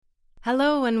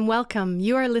Hello and welcome.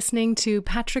 You are listening to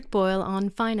Patrick Boyle on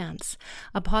Finance,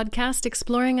 a podcast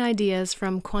exploring ideas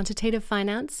from quantitative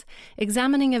finance,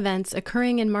 examining events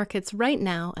occurring in markets right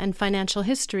now and financial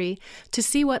history to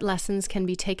see what lessons can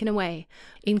be taken away,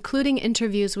 including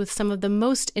interviews with some of the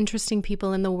most interesting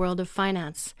people in the world of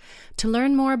finance. To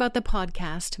learn more about the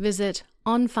podcast, visit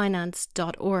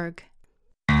onfinance.org.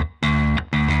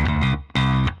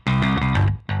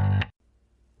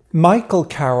 Michael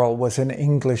Carroll was an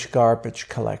English garbage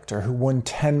collector who won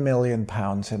 £10 million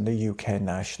in the UK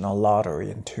National Lottery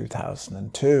in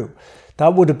 2002.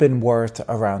 That would have been worth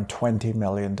around $20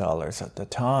 million at the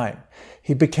time.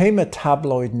 He became a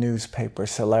tabloid newspaper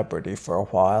celebrity for a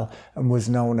while and was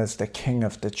known as the King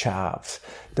of the Chavs.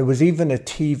 There was even a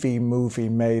TV movie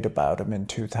made about him in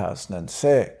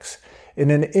 2006. In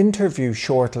an interview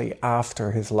shortly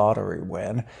after his lottery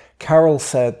win, Carroll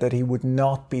said that he would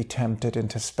not be tempted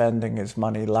into spending his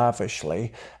money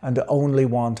lavishly and only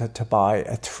wanted to buy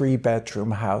a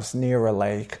 3-bedroom house near a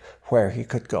lake where he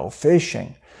could go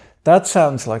fishing. That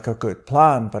sounds like a good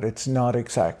plan, but it's not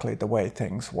exactly the way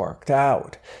things worked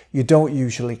out. You don't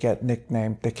usually get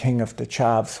nicknamed the King of the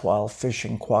Chavs while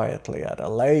fishing quietly at a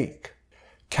lake.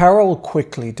 Carroll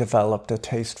quickly developed a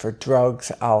taste for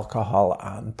drugs, alcohol,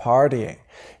 and partying.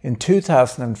 In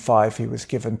 2005, he was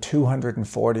given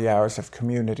 240 hours of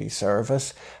community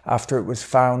service after it was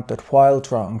found that while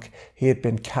drunk, he had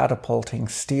been catapulting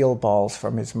steel balls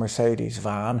from his Mercedes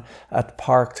van at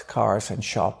parked cars and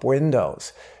shop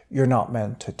windows. You're not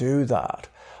meant to do that.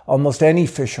 Almost any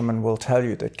fisherman will tell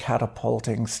you that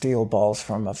catapulting steel balls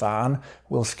from a van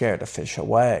will scare the fish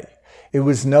away. It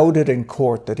was noted in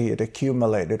court that he had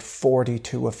accumulated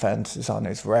 42 offences on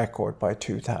his record by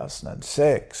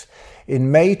 2006.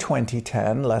 In May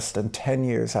 2010, less than 10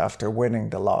 years after winning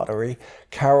the lottery,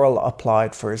 Carroll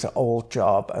applied for his old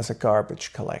job as a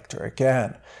garbage collector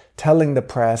again, telling the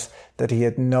press that he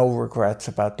had no regrets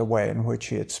about the way in which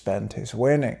he had spent his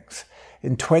winnings.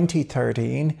 In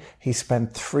 2013, he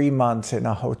spent 3 months in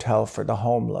a hotel for the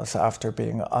homeless after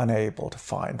being unable to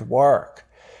find work.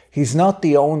 He's not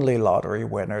the only lottery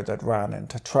winner that ran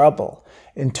into trouble.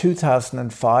 In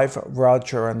 2005,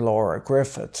 Roger and Laura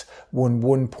Griffiths won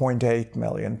 £1.8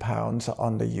 million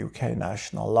on the UK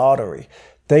National Lottery.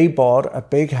 They bought a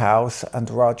big house and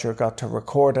Roger got to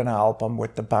record an album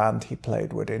with the band he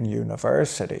played with in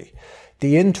university.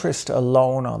 The interest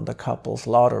alone on the couple's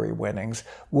lottery winnings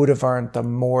would have earned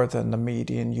them more than the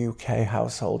median UK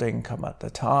household income at the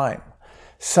time.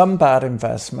 Some bad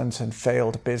investments and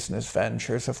failed business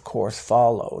ventures, of course,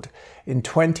 followed. In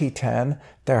 2010,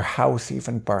 their house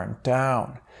even burnt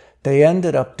down. They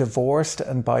ended up divorced,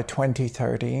 and by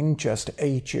 2013, just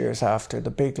 8 years after the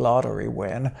big lottery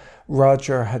win,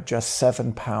 Roger had just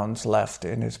 £7 left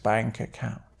in his bank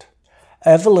account.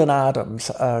 Evelyn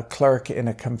Adams, a clerk in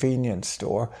a convenience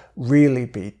store, really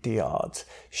beat the odds.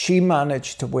 She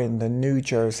managed to win the New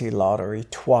Jersey lottery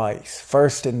twice,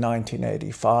 first in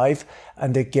 1985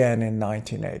 and again in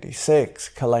 1986,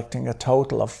 collecting a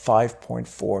total of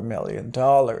 $5.4 million.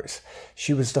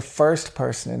 She was the first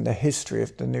person in the history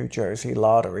of the New Jersey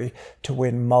lottery to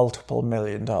win multiple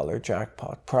million-dollar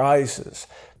jackpot prizes.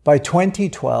 By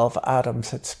 2012, Adams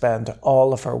had spent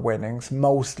all of her winnings,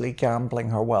 mostly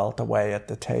gambling her wealth away at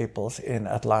the tables in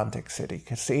Atlantic City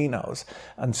casinos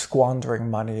and squandering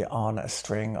money on a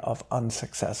string of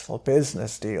unsuccessful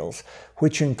business deals,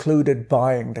 which included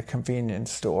buying the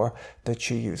convenience store that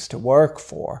she used to work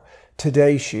for.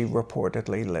 Today, she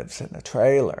reportedly lives in a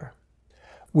trailer.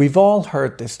 We've all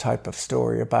heard this type of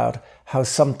story about how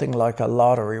something like a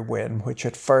lottery win, which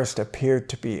at first appeared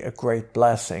to be a great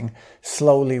blessing,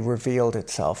 slowly revealed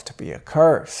itself to be a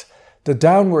curse. The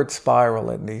downward spiral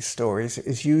in these stories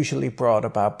is usually brought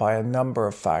about by a number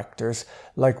of factors,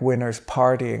 like winners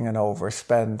partying and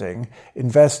overspending,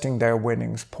 investing their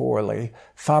winnings poorly,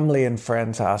 family and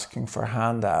friends asking for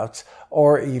handouts,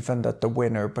 or even that the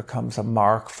winner becomes a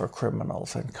mark for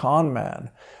criminals and con men.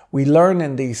 We learn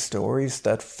in these stories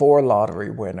that for lottery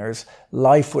winners,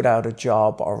 life without a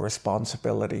job or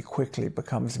responsibility quickly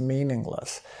becomes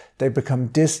meaningless. They become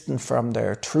distant from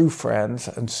their true friends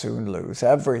and soon lose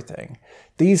everything.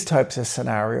 These types of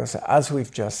scenarios, as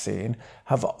we've just seen,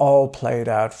 have all played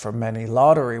out for many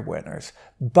lottery winners.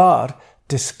 But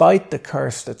despite the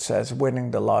curse that says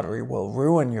winning the lottery will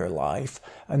ruin your life,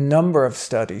 a number of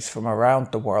studies from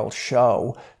around the world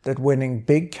show that winning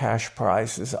big cash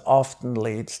prizes often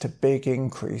leads to big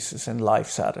increases in life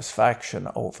satisfaction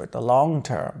over the long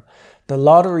term. The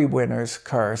lottery winner's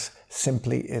curse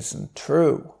simply isn't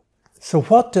true. So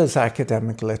what does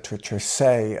academic literature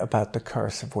say about the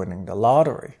curse of winning the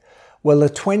lottery? Well, a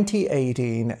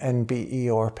 2018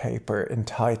 NBER paper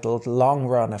entitled Long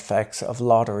Run Effects of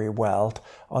Lottery Wealth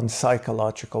on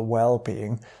Psychological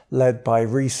Well-Being, led by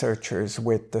researchers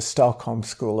with the Stockholm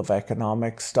School of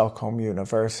Economics, Stockholm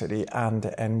University and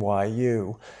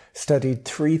NYU, studied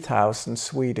 3,000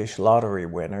 Swedish lottery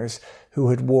winners who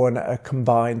had won a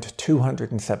combined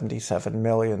 $277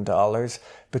 million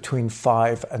between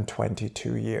 5 and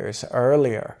 22 years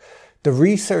earlier. The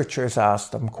researchers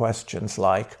asked them questions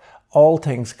like, all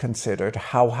things considered,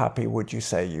 how happy would you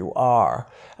say you are?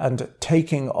 And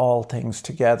taking all things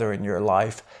together in your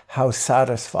life, how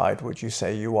satisfied would you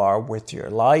say you are with your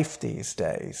life these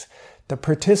days? The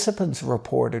participants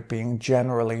reported being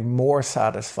generally more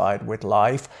satisfied with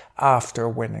life after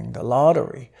winning the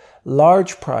lottery.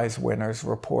 Large prize winners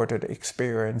reported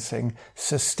experiencing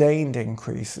sustained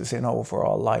increases in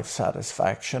overall life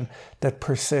satisfaction that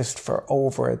persist for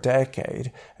over a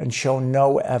decade and show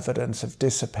no evidence of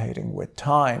dissipating with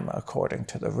time, according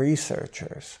to the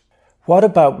researchers. What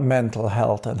about mental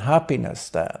health and happiness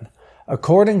then?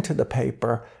 According to the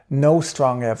paper, no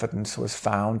strong evidence was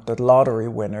found that lottery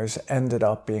winners ended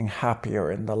up being happier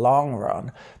in the long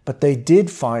run, but they did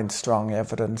find strong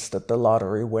evidence that the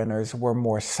lottery winners were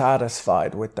more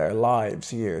satisfied with their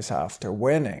lives years after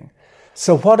winning.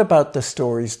 So what about the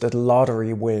stories that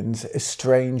lottery wins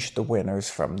estranged the winners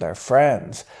from their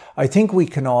friends? I think we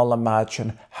can all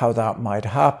imagine how that might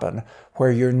happen,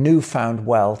 where your newfound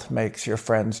wealth makes your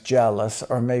friends jealous,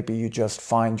 or maybe you just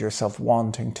find yourself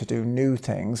wanting to do new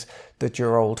things that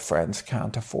your old friends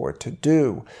can't afford to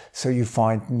do. So you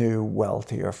find new,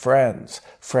 wealthier friends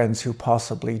who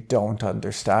possibly don't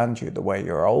understand you the way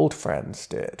your old friends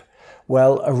did.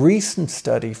 Well, a recent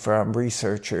study from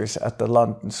researchers at the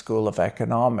London School of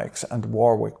Economics and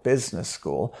Warwick Business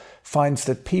School finds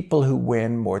that people who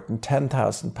win more than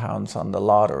 £10,000 on the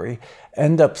lottery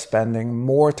end up spending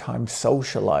more time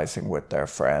socialising with their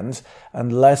friends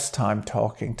and less time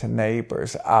talking to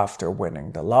neighbours after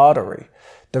winning the lottery.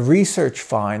 The research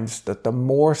finds that the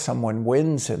more someone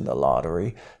wins in the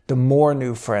lottery, the more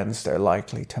new friends they're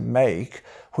likely to make,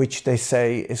 which they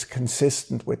say is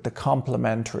consistent with the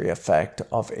complementary effect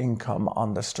of income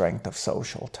on the strength of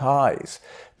social ties.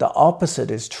 The opposite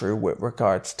is true with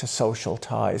regards to social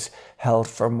ties held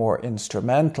for more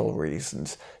instrumental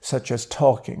reasons, such as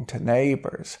talking to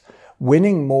neighbours.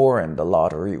 Winning more in the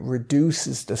lottery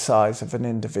reduces the size of an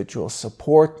individual's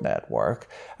support network,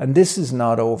 and this is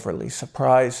not overly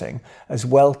surprising, as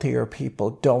wealthier people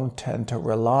don't tend to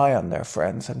rely on their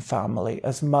friends and family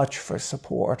as much for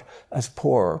support as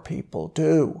poorer people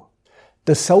do.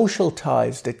 The social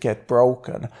ties that get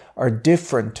broken are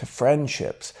different to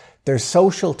friendships. They're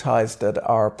social ties that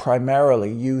are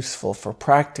primarily useful for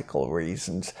practical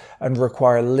reasons and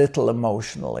require little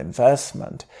emotional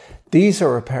investment. These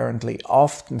are apparently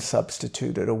often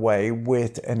substituted away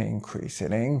with an increase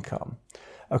in income.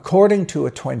 According to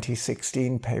a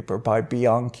 2016 paper by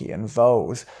Bianchi and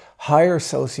Vose, higher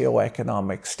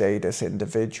socioeconomic status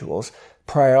individuals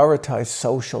prioritize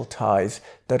social ties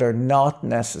that are not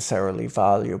necessarily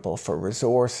valuable for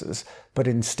resources, but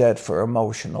instead for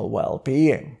emotional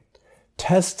well-being.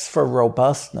 Tests for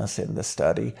robustness in the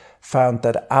study found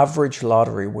that average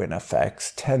lottery win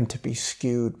effects tend to be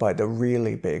skewed by the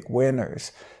really big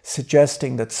winners,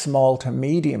 suggesting that small to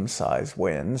medium-sized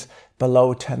wins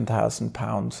below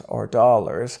 £10,000 or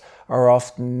dollars are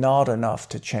often not enough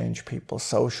to change people's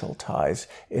social ties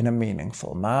in a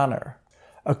meaningful manner.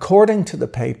 According to the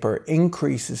paper,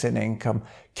 increases in income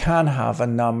can have a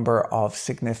number of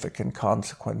significant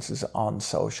consequences on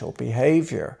social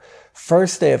behaviour.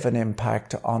 First, they have an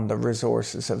impact on the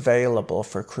resources available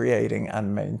for creating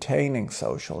and maintaining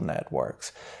social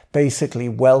networks. Basically,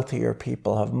 wealthier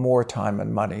people have more time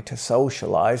and money to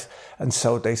socialise, and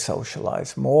so they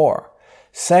socialise more.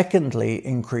 Secondly,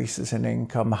 increases in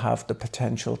income have the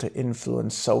potential to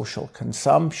influence social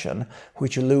consumption,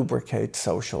 which lubricates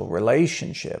social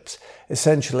relationships.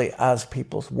 Essentially, as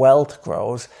people's wealth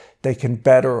grows, they can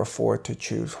better afford to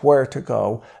choose where to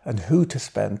go and who to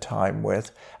spend time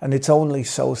with, and it's only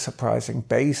so surprising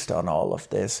based on all of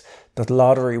this that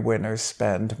lottery winners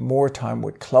spend more time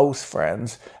with close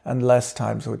friends and less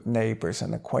time with neighbours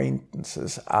and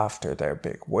acquaintances after their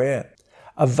big win.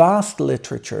 A vast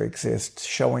literature exists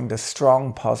showing the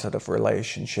strong positive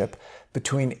relationship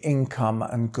between income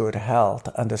and good health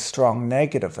and a strong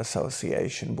negative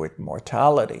association with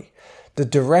mortality. The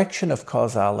direction of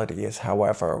causality is,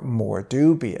 however, more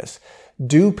dubious.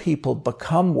 Do people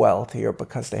become wealthier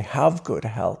because they have good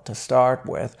health to start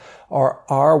with, or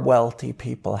are wealthy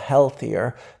people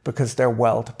healthier because their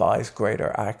wealth buys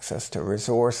greater access to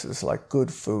resources like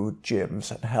good food,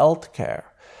 gyms, and healthcare?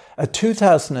 A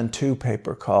 2002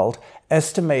 paper called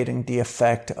Estimating the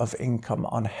Effect of Income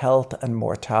on Health and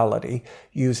Mortality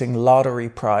Using Lottery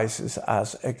Prizes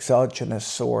as Exogenous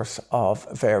Source of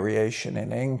Variation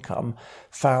in Income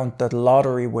found that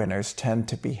lottery winners tend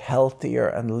to be healthier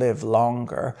and live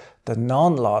longer than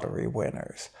non-lottery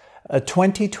winners. A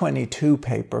 2022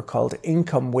 paper called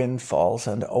Income Windfalls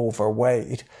and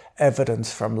Overweight,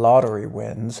 Evidence from Lottery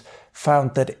Wins,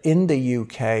 found that in the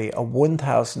UK, a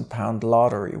 £1,000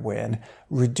 lottery win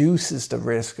reduces the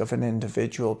risk of an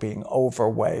individual being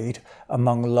overweight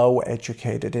among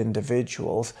low-educated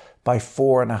individuals by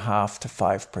 4.5 to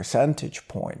 5 percentage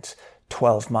points,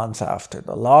 12 months after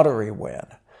the lottery win.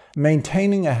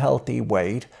 Maintaining a healthy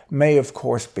weight may of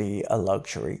course be a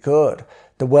luxury good.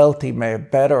 The wealthy may have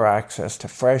better access to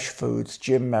fresh foods,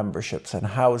 gym memberships and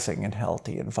housing in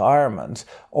healthy environments,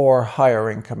 or higher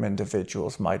income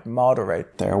individuals might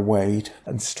moderate their weight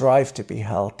and strive to be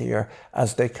healthier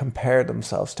as they compare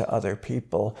themselves to other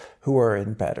people who are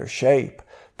in better shape.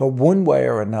 But one way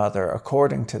or another,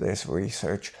 according to this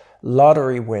research,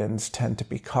 lottery wins tend to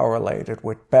be correlated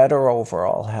with better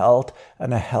overall health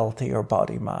and a healthier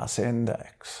body mass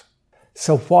index.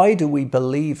 So why do we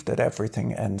believe that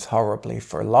everything ends horribly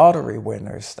for lottery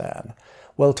winners then?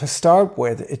 Well, to start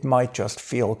with, it might just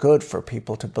feel good for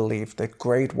people to believe that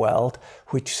great wealth,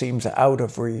 which seems out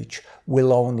of reach,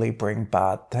 will only bring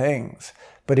bad things.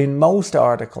 But in most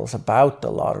articles about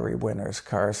the lottery winner's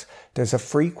curse, there's a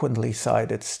frequently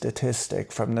cited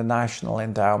statistic from the National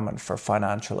Endowment for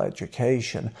Financial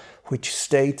Education, which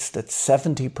states that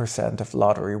 70% of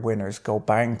lottery winners go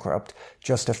bankrupt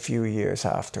just a few years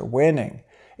after winning.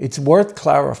 It's worth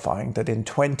clarifying that in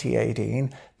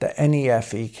 2018, the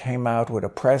NEFE came out with a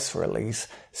press release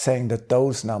saying that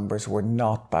those numbers were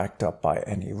not backed up by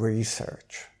any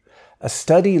research. A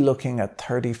study looking at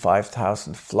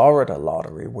 35,000 Florida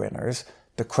lottery winners,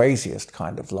 the craziest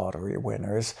kind of lottery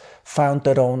winners, found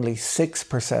that only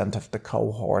 6% of the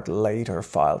cohort later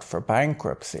filed for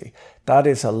bankruptcy. That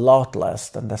is a lot less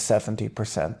than the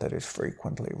 70% that is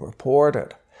frequently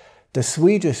reported. The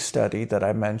Swedish study that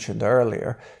I mentioned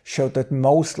earlier showed that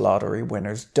most lottery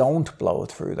winners don't blow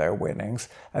through their winnings,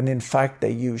 and in fact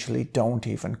they usually don't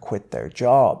even quit their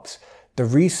jobs. The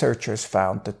researchers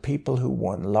found that people who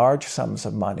won large sums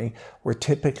of money were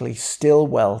typically still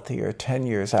wealthier 10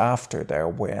 years after their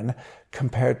win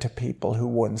compared to people who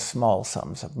won small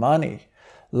sums of money.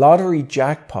 Lottery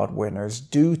jackpot winners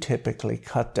do typically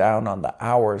cut down on the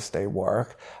hours they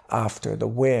work after the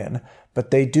win,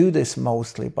 but they do this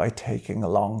mostly by taking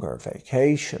longer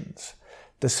vacations.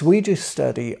 The Swedish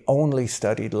study only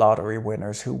studied lottery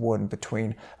winners who won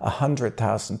between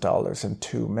 $100,000 and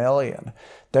 $2 million.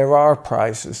 There are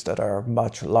prizes that are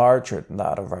much larger than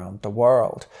that around the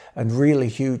world, and really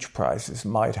huge prizes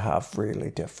might have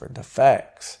really different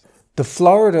effects. The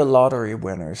Florida lottery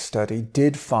winners study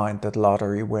did find that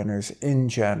lottery winners in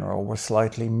general were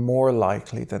slightly more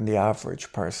likely than the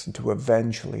average person to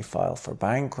eventually file for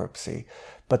bankruptcy,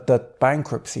 but that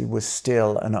bankruptcy was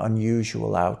still an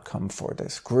unusual outcome for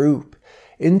this group.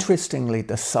 Interestingly,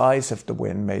 the size of the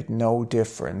win made no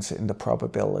difference in the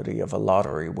probability of a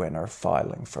lottery winner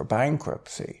filing for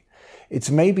bankruptcy. It's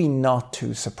maybe not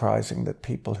too surprising that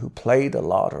people who play the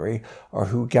lottery or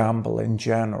who gamble in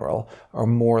general are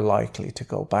more likely to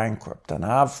go bankrupt than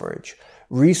average.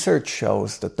 Research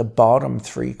shows that the bottom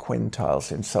 3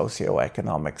 quintiles in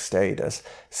socioeconomic status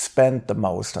spent the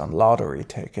most on lottery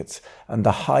tickets, and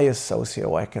the highest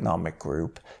socioeconomic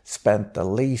group spent the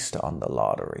least on the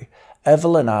lottery.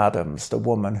 Evelyn Adams, the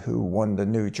woman who won the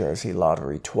New Jersey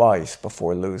lottery twice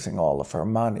before losing all of her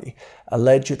money,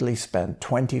 allegedly spent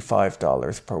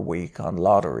 $25 per week on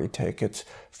lottery tickets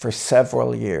for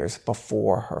several years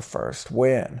before her first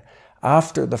win.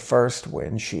 After the first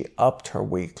win, she upped her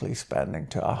weekly spending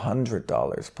to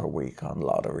 $100 per week on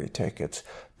lottery tickets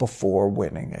before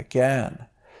winning again.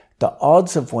 The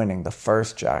odds of winning the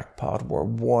first jackpot were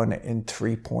 1 in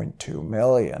 3.2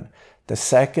 million. The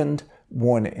second,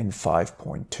 1 in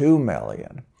 5.2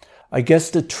 million. I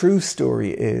guess the true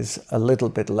story is a little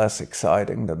bit less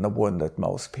exciting than the one that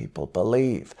most people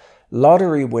believe.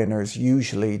 Lottery winners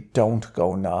usually don't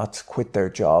go nuts, quit their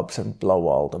jobs and blow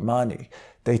all the money.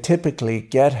 They typically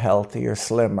get healthier,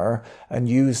 slimmer, and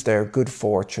use their good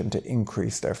fortune to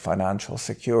increase their financial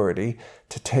security,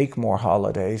 to take more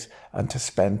holidays, and to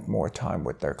spend more time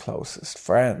with their closest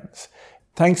friends.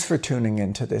 Thanks for tuning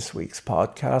into this week's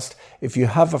podcast. If you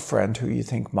have a friend who you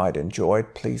think might enjoy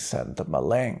it, please send them a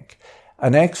link.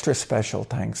 An extra special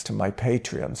thanks to my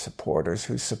Patreon supporters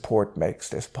whose support makes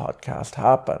this podcast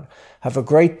happen. Have a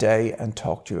great day and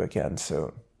talk to you again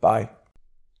soon. Bye.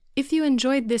 If you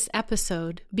enjoyed this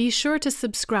episode, be sure to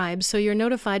subscribe so you're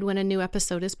notified when a new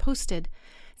episode is posted.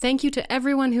 Thank you to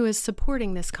everyone who is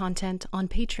supporting this content on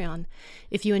Patreon.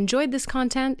 If you enjoyed this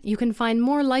content, you can find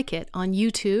more like it on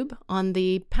YouTube, on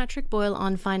the Patrick Boyle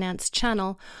on Finance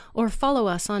channel, or follow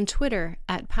us on Twitter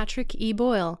at Patrick E.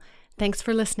 Boyle. Thanks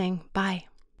for listening. Bye.